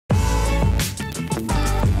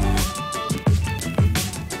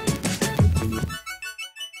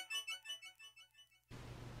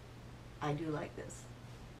I do like this.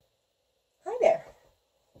 Hi there.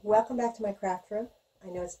 Welcome back to my craft room. I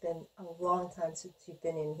know it's been a long time since you've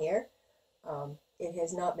been in here. It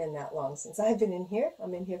has not been that long since I've been in here.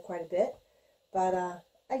 I'm in here quite a bit, but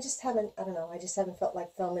I just haven't, I don't know, I just haven't felt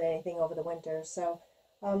like filming anything over the winter. So,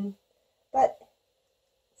 but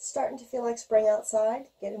starting to feel like spring outside,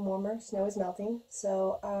 getting warmer, snow is melting.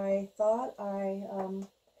 So I thought I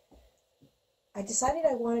decided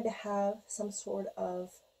I wanted to have some sort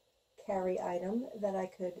of carry item that I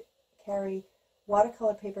could carry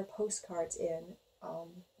watercolor paper postcards in,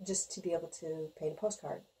 just to be able to paint a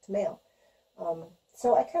postcard to mail.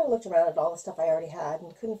 So I kind of looked around at all the stuff I already had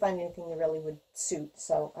and couldn't find anything that really would suit,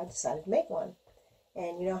 so I decided to make one.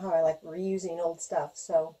 And you know how I like reusing old stuff,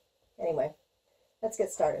 so anyway, let's get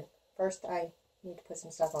started. First I need to put some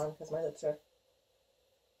stuff on because my lips are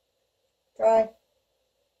dry.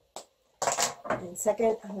 And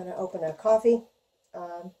second, I'm going to open a coffee.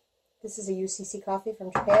 This is a UCC coffee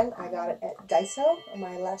from Japan. I got it at Daiso on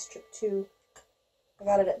my last trip to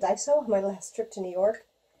New York.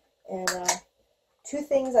 And two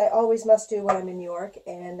things I always must do when I'm in New York,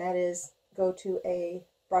 and that is go to a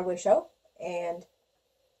Broadway show and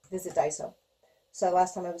visit Daiso. So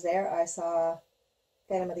last time I was there, I saw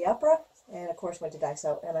Phantom of the Opera, and of course went to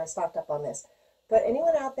Daiso, and I stocked up on this. But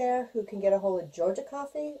anyone out there who can get a hold of Georgia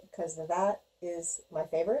coffee, because that is my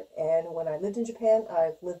favorite, and when I lived in Japan,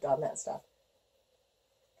 I've lived on that stuff.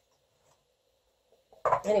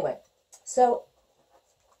 Anyway, so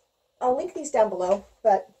I'll link these down below,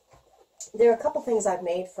 but there are a couple things I've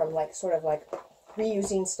made from sort of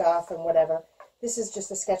reusing stuff and whatever. This is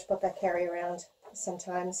just a sketchbook I carry around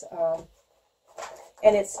sometimes,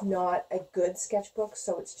 and it's not a good sketchbook,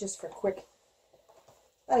 so it's just for quick,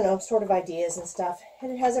 I don't know, sort of ideas and stuff.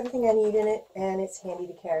 And it has everything I need in it, and it's handy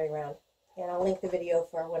to carry around. And I'll link the video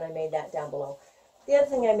for when I made that down below. The other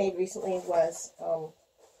thing I made recently was, well,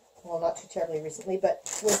 not too terribly recently, but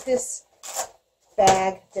was this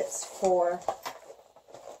bag that's for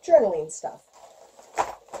journaling stuff.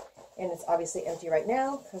 And it's obviously empty right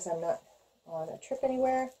now because I'm not on a trip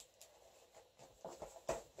anywhere.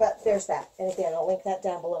 But there's that. And again, I'll link that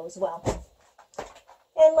down below as well.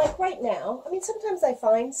 And like right now, I mean, sometimes I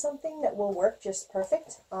find something that will work just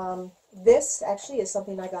perfect. This actually is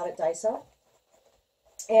something I got at Daiso.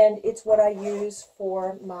 And it's what I use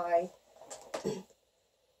for my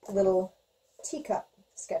little teacup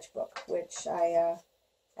sketchbook, which I,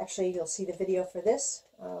 actually you'll see the video for this.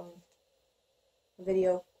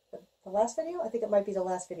 The last video? I think it might be the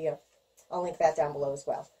last video. I'll link that down below as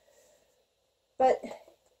well.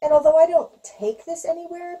 And although I don't take this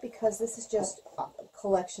anywhere, because this is just a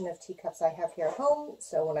collection of teacups I have here at home,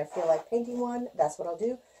 so when I feel like painting one, that's what I'll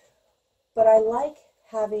do. But I like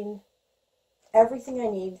having everything I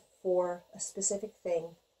need for a specific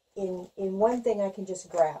thing in one thing I can just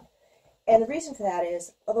grab. And the reason for that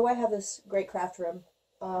is, although I have this great craft room,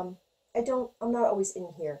 I'm not always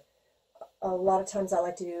in here. A lot of times I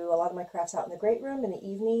like to do a lot of my crafts out in the great room in the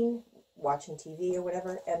evening, watching TV or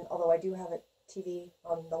whatever, and although I do have a TV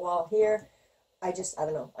on the wall here, I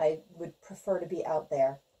don't know, I would prefer to be out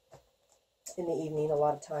there in the evening a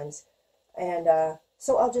lot of times. And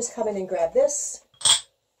so I'll just come in and grab this,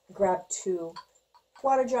 grab 2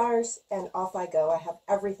 water jars, and off I go. I have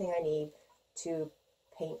everything I need to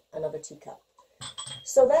paint another teacup.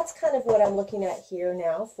 So that's kind of what I'm looking at here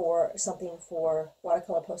now for something for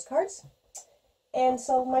watercolor postcards. And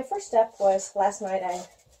so my first step was last night I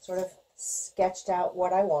sort of sketched out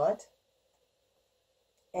what I want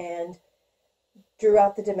and drew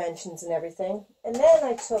out the dimensions and everything. And then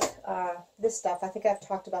I took this stuff. I think I've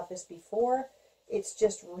talked about this before. It's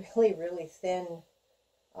just really, really thin.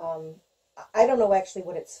 I don't know actually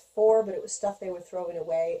what it's for, but it was stuff they were throwing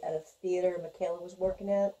away at a theater Michaela was working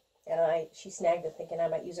at. And she snagged it thinking I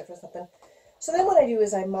might use it for something. So then what I do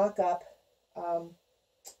is I mock up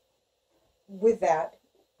with that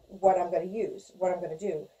what I'm going to use, what I'm going to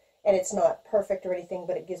do. And it's not perfect or anything,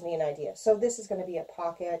 but it gives me an idea. So this is going to be a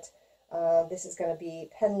pocket. This is going to be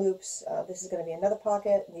pen loops. This is going to be another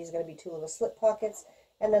pocket. And these are going to be 2 little slip pockets.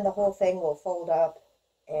 And then the whole thing will fold up,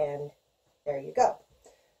 and there you go.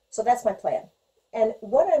 So that's my plan. And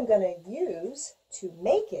what I'm going to use to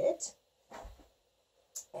make it,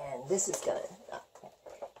 and this is going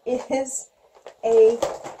to, is a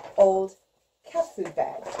old cat food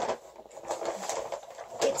bag.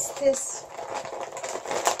 It's this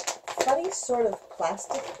funny sort of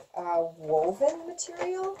plastic woven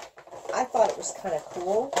material. I thought it was kind of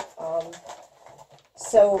cool.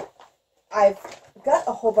 So I've got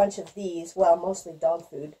a whole bunch of these, well, mostly dog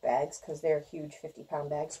food bags because they're huge 50-pound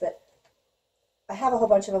bags, but I have a whole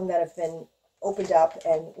bunch of them that have been opened up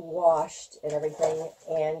and washed and everything,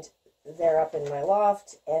 and they're up in my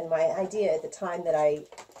loft. And my idea at the time that I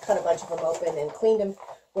cut a bunch of them open and cleaned them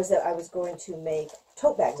was that I was going to make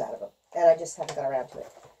tote bags out of them, and I just haven't got around to it.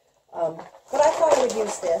 But I thought I would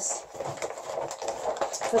use this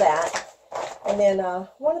for that. And then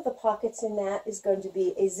one of the pockets in that is going to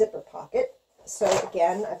be a zipper pocket. So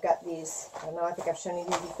again, I've got these, I don't know, I think I've shown you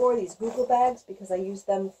these before, these Google bags, because I use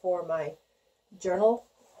them for my journal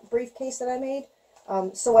briefcase that I made.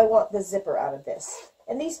 So I want the zipper out of this.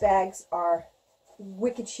 And these bags are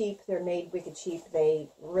wicked cheap. They're made wicked cheap. They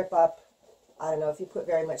rip up, I don't know, if you put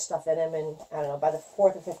very much stuff in them, and I don't know, by the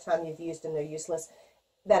 4th or 5th time you've used them, they're useless.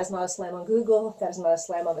 That is not a slam on Google. That is not a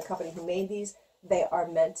slam on the company who made these. They are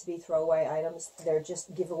meant to be throwaway items. They're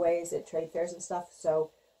just giveaways at trade fairs and stuff,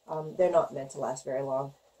 so they're not meant to last very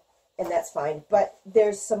long, and that's fine. But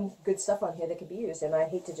there's some good stuff on here that could be used, and I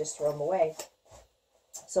hate to just throw them away.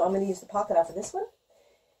 So I'm going to use the pocket off of this one,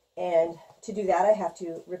 and to do that I have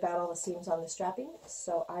to rip out all the seams on the strapping.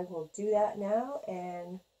 So I will do that now,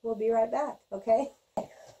 and we'll be right back, okay?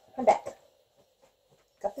 I'm back.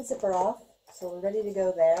 Got the zipper off, so we're ready to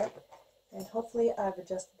go there. And hopefully I've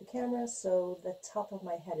adjusted the camera so the top of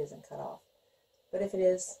my head isn't cut off. But if it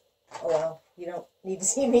is, oh well, you don't need to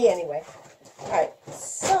see me anyway. Alright,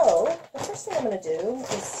 so the first thing I'm going to do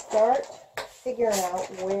is start figuring out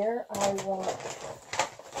where I want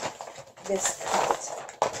this cut.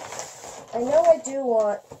 I know I do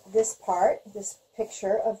want this part, this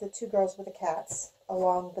picture of the two girls with the cats,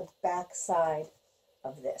 along the back side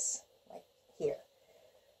of this, like here.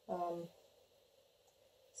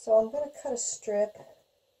 So I'm going to cut a strip.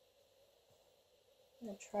 I'm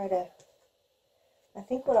going to try to, I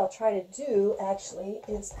think what I'll try to do actually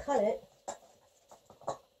is cut it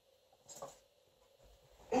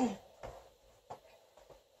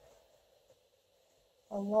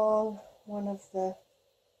along one of the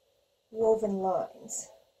woven lines.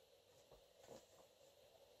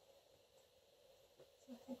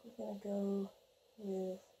 So I think we're going to go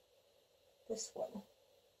with this one.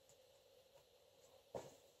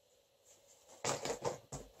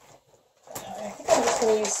 I think I'm just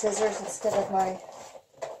going to use scissors instead of my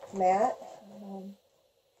mat.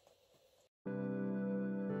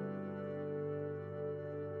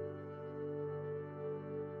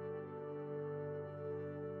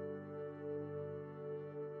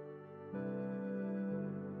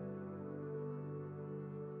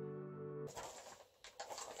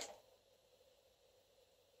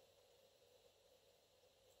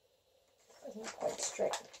 Isn't quite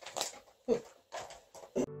straight. The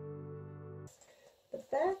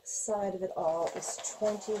back side of it all is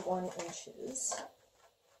 21 inches.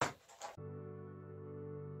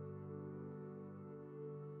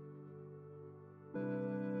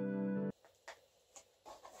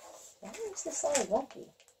 Why is this all wonky?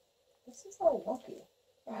 This is all wonky.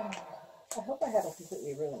 I hope I haven't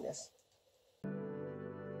completely ruined this.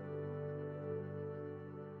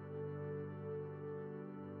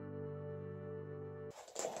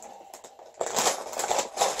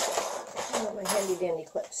 I got my handy dandy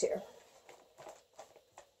clips here.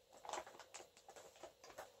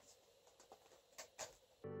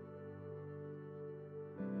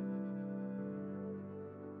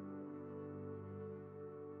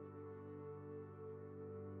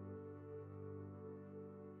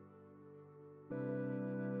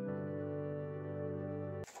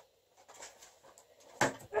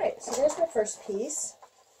 Alright, so there's my first piece.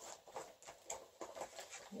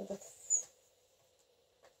 With a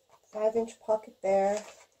 5-inch pocket there,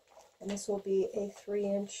 and this will be a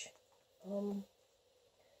 3-inch,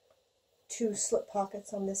 2 slip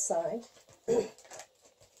pockets on this side.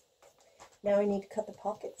 Now I need to cut the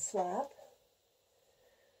pocket flap.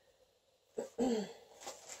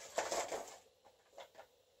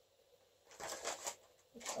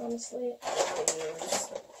 Honestly, I'm going to use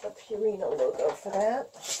the Purina logo for that.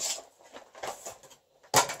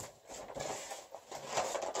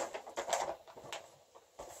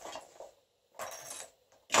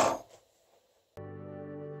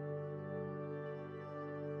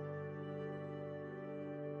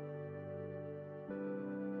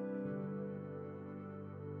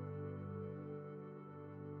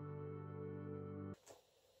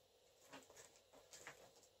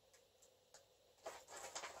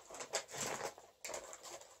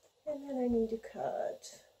 And then I need to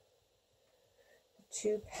cut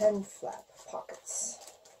 2 pen flap pockets.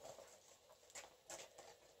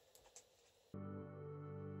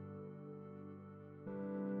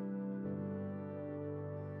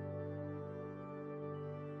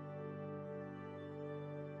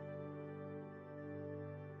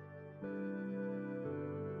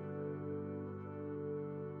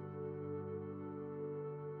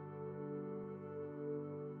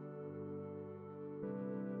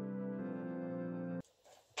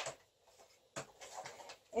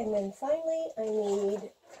 And then finally, I need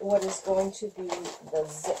what is going to be the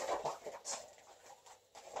zip pocket.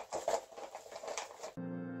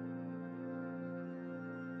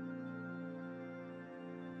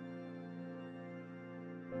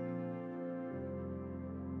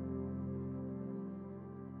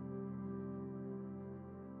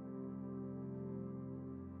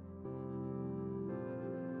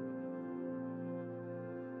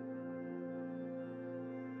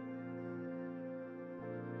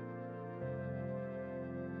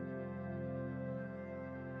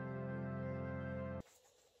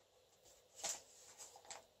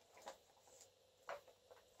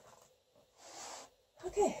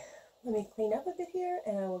 Okay, let me clean up a bit here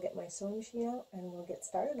and I will get my sewing machine out and we'll get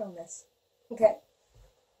started on this. Okay,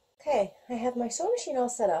 I have my sewing machine all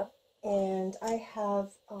set up and I have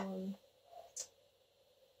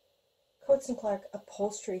Coats & Clark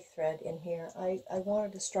upholstery thread in here. I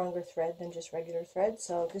wanted a stronger thread than just regular thread,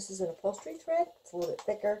 so this is an upholstery thread. It's a little bit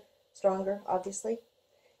thicker, stronger, obviously.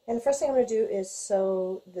 And the first thing I'm going to do is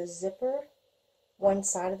sew the zipper, one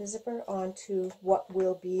side of the zipper, onto what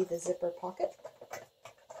will be the zipper pocket.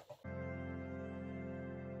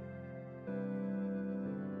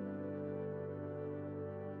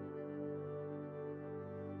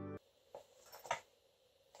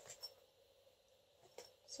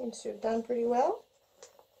 Seems to have done pretty well.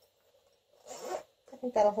 I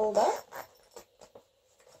think that'll hold up.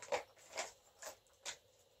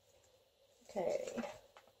 Okay.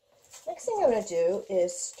 Next thing I'm going to do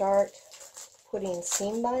is start putting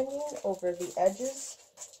seam binding over the edges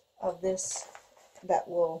of this that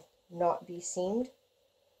will not be seamed.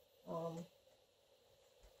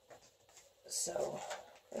 So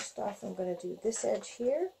first off, I'm going to do this edge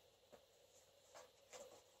here.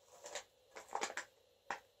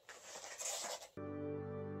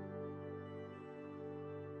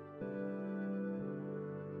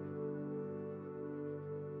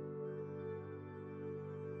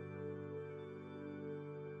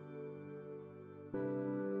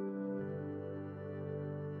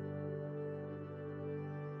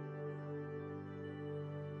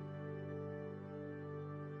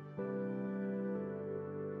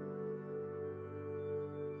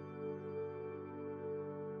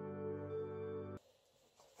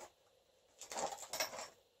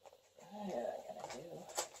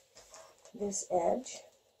 This edge.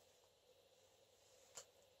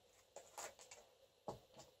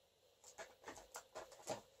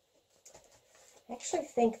 I actually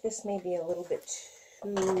think this may be a little bit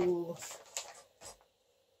too,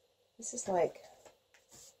 this is like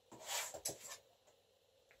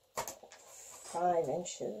 5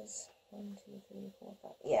 inches. 1, 2, 3, 4,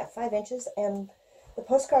 5. Yeah, 5 inches. And the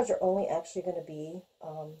postcards are only actually going to be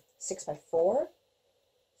 6 by 4.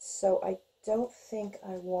 So I don't think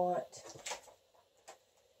I want,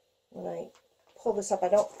 when I pull this up,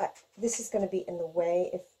 this is going to be in the way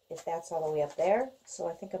if that's all the way up there. So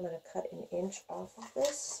I think I'm going to cut an inch off of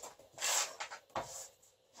this.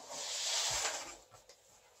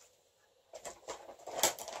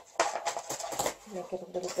 Make it a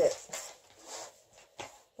little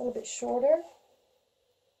bit shorter.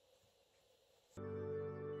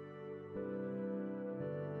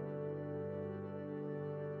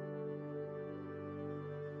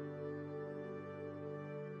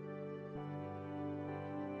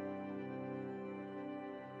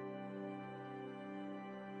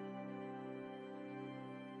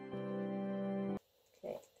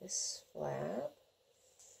 This flap.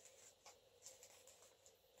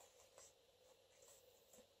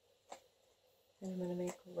 And I'm going to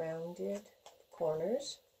make rounded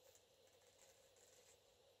corners.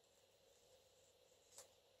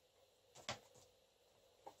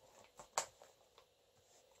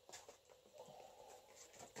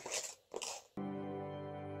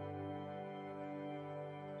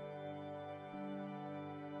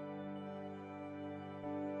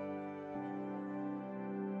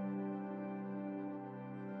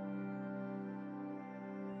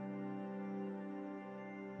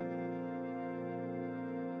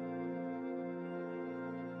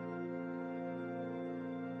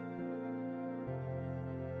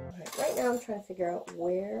 Right now I'm trying to figure out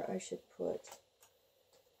where I should put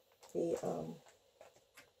the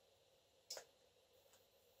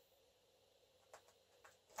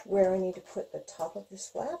where I need to put the top of this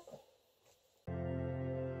flap.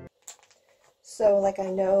 So like I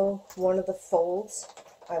know one of the folds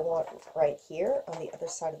I want right here on the other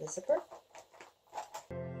side of the zipper.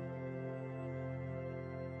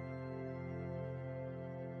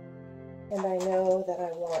 And I know that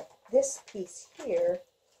I want this piece here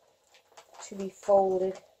to be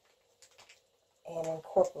folded and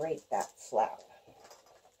incorporate that flap.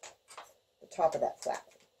 top of that flap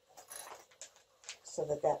so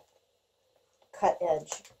that that cut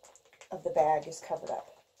edge of the bag is covered up.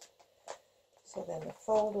 So then the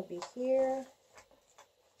fold will be here,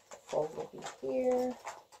 the fold will be here.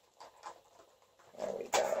 There we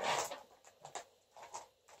go.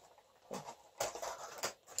 I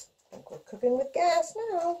think we're cooking with gas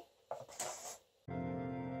now.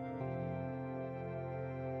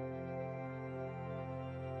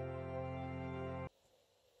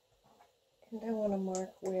 And I want to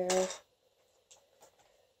mark where the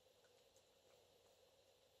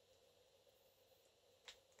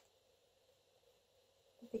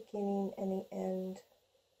beginning and the end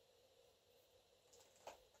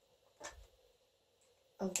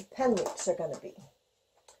of the pen loops are going to be.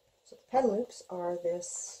 So the pen loops are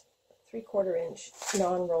this 3/4 inch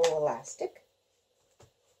non-roll elastic.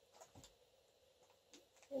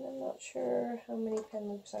 And I'm not sure how many pen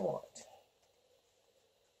loops I want.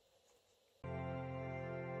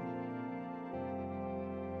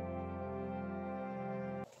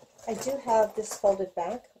 I do have this folded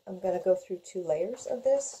back. I'm going to go through 2 layers of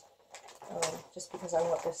this, just because I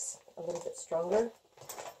want this a little bit stronger.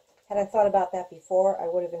 Had I thought about that before, I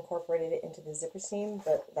would have incorporated it into the zipper seam,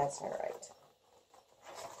 but that's all right.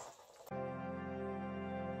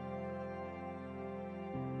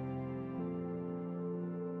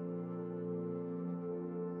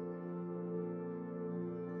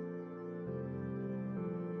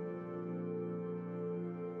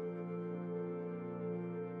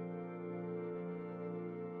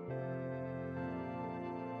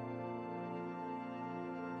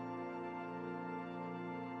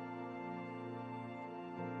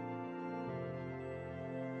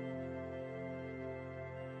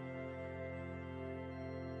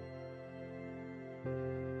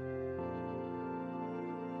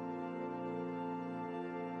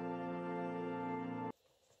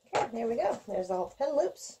 Okay, there we go. There's all the pen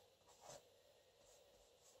loops.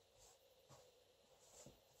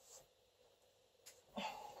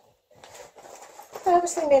 I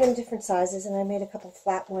obviously made them different sizes, and I made a couple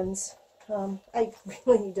flat ones. I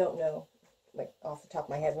really don't know, like off the top of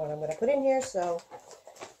my head, what I'm going to put in here, so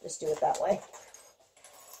just do it that way.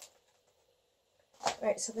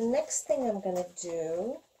 Alright, so the next thing I'm going to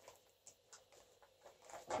do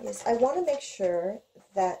is I want to make sure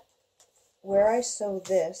that where I sew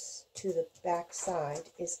this to the back side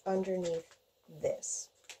is underneath this.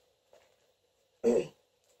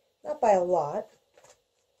 Not by a lot,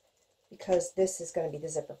 because this is going to be the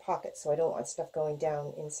zipper pocket, so I don't want stuff going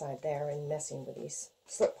down inside there and messing with these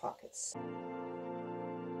slip pockets.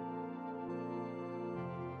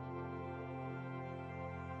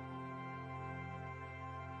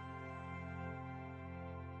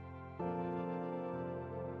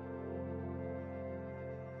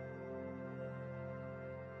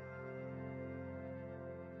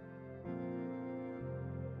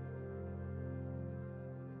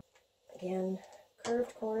 Again,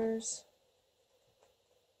 curved corners.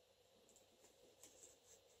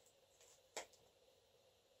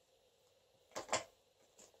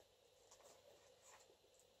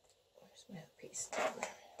 Where's my other piece?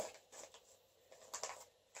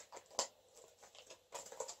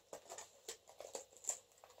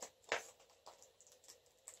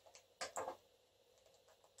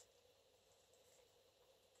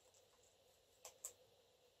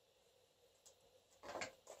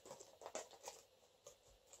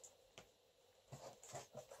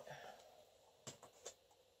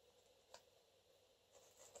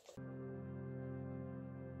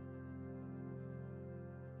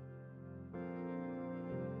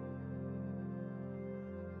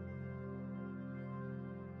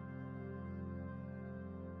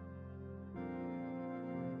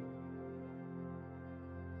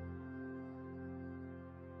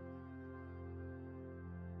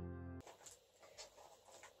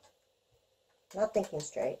 Not thinking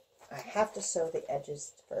straight. I have to sew the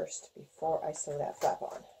edges first before I sew that flap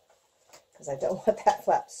on, because I don't want that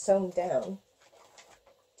flap sewn down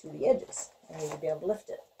to the edges. I need to be able to lift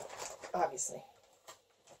it, obviously.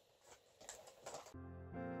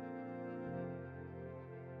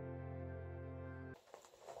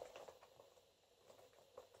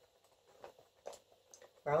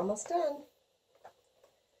 We're almost done.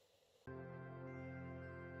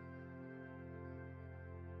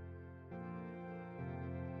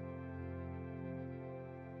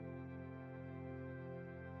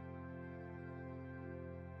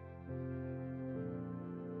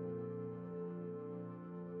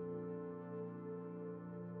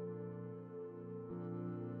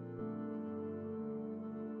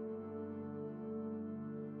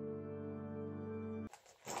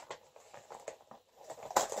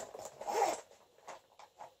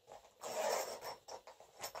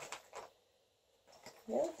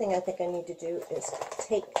 The other thing I think I need to do is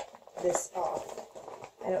take this off.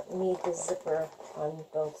 I don't need the zipper on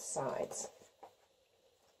both sides.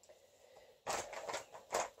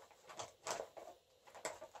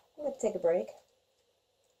 I'm going to take a break,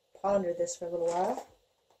 ponder this for a little while,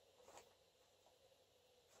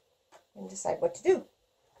 and decide what to do.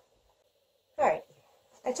 Alright,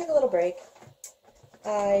 I took a little break.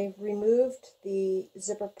 I removed the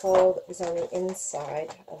zipper pull that was on the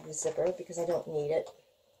inside of the zipper because I don't need it.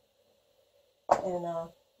 And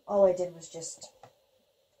all I did was just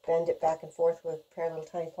bend it back and forth with a pair of little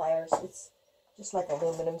tiny pliers. It's just like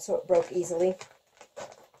aluminum, so it broke easily.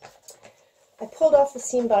 I pulled off the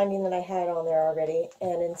seam binding that I had on there already,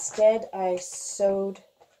 and instead I sewed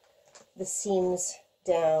the seams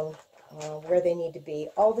down where they need to be.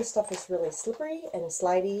 All this stuff is really slippery and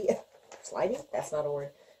slidey. Slidey? That's not a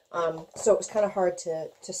word. So it was kind of hard to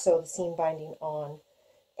sew the seam binding on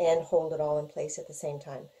and hold it all in place at the same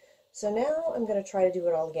time. So now I'm going to try to do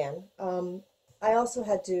it all again. I also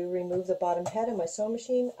had to remove the bottom head of my sewing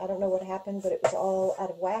machine. I don't know what happened, but it was all out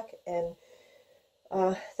of whack, and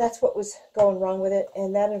that's what was going wrong with it,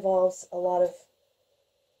 and that involves a lot of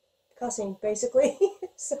cussing, basically.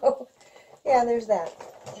 So, yeah, there's that.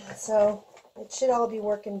 So, it should all be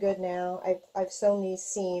working good now. I've sewn these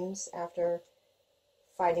seams after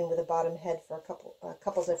fighting with the bottom head for a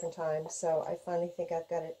couple different times, so I finally think I've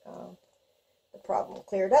got it, the problem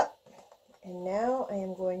cleared up. And now I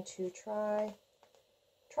am going to try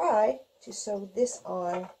to sew this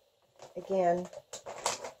on again.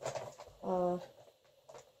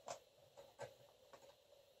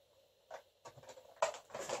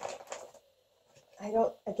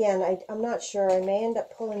 I'm not sure. I may end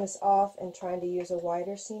up pulling this off and trying to use a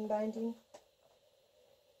wider seam binding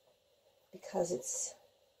because it's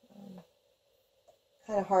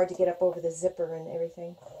kind of hard to get up over the zipper and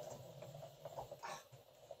everything.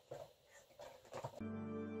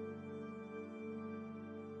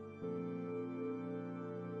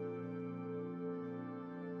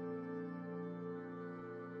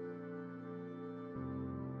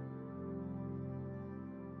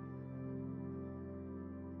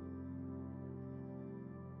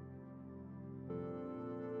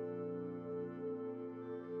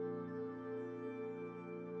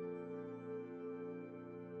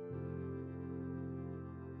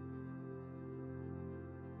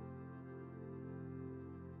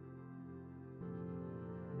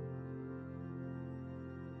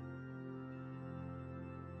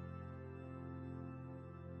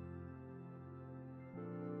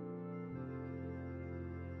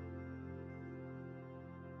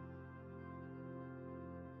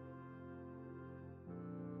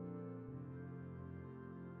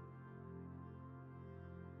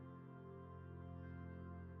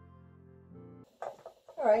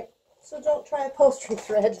 Alright, so don't try upholstery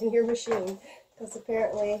thread in your machine, because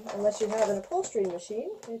apparently, unless you have an upholstery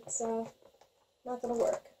machine, it's not going to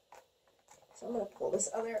work. So I'm going to pull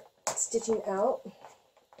this other stitching out.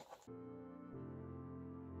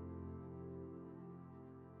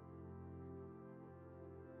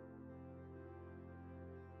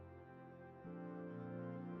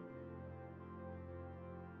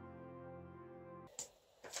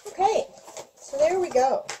 Okay, so there we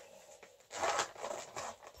go.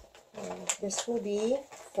 This will be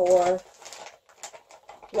for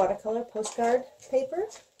watercolor postcard paper.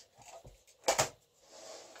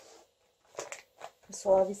 This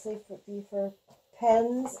will obviously be for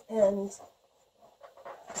pens and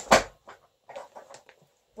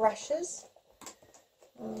brushes.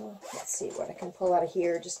 Let's see what I can pull out of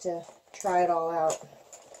here just to try it all out.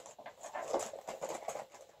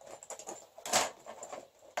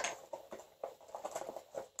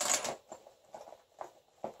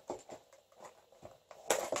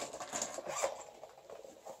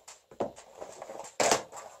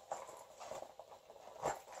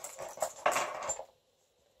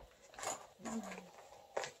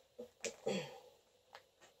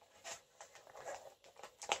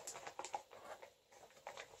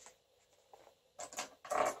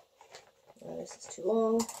 This is too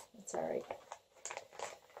long. That's all right.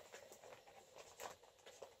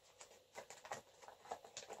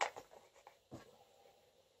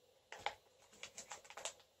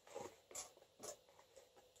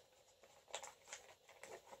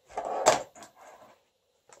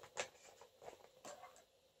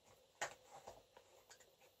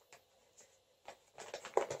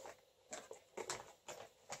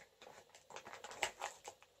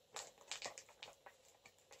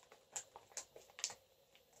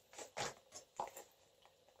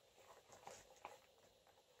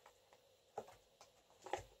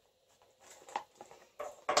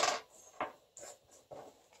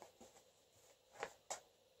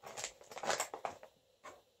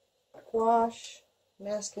 Gouache,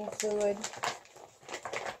 masking fluid,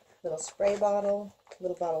 little spray bottle,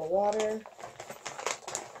 little bottle of water,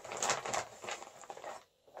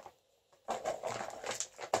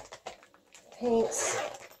 paints.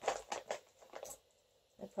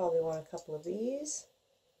 I probably want a couple of these,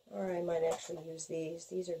 or I might actually use these.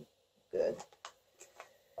 These are good.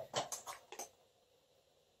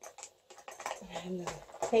 And the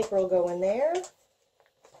paper will go in there.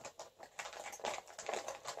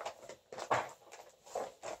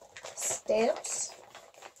 Stamps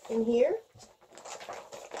in here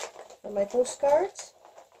for my postcards.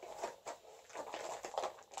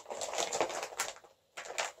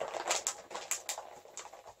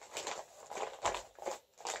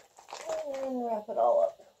 And wrap it all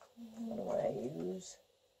up. What do I use?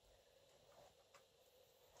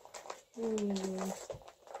 I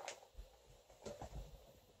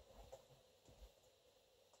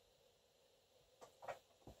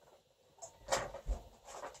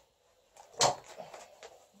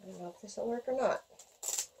don't know if this will work or not.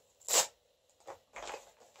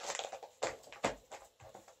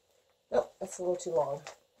 Nope, that's a little too long.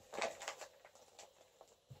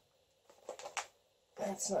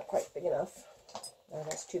 That's not quite big enough. No,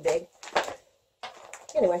 that's too big.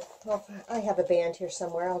 Anyway, well, I have a band here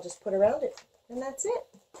somewhere. I'll just put around it, and that's it.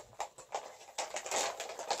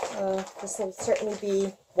 This will certainly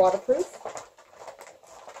be waterproof,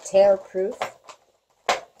 tear-proof.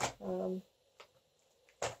 I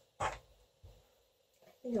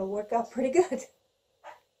think it'll work out pretty good.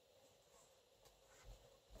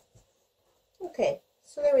 Okay,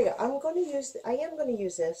 so there we go. I am going to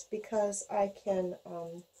use this because I can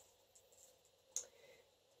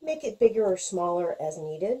make it bigger or smaller as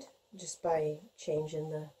needed just by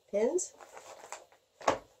changing the pins.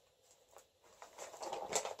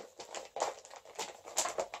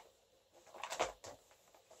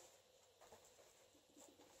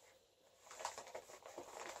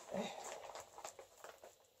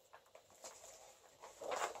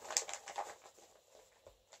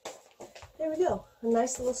 There we go, a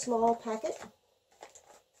nice little small packet,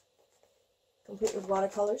 complete with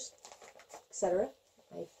watercolors, etc.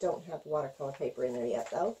 I don't have watercolor paper in there yet,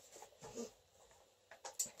 though,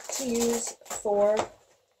 to use for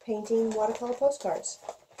painting watercolor postcards.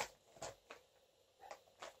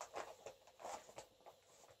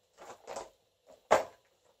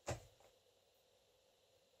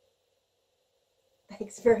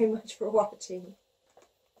 Thanks very much for watching.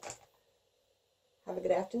 Have a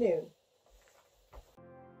good afternoon.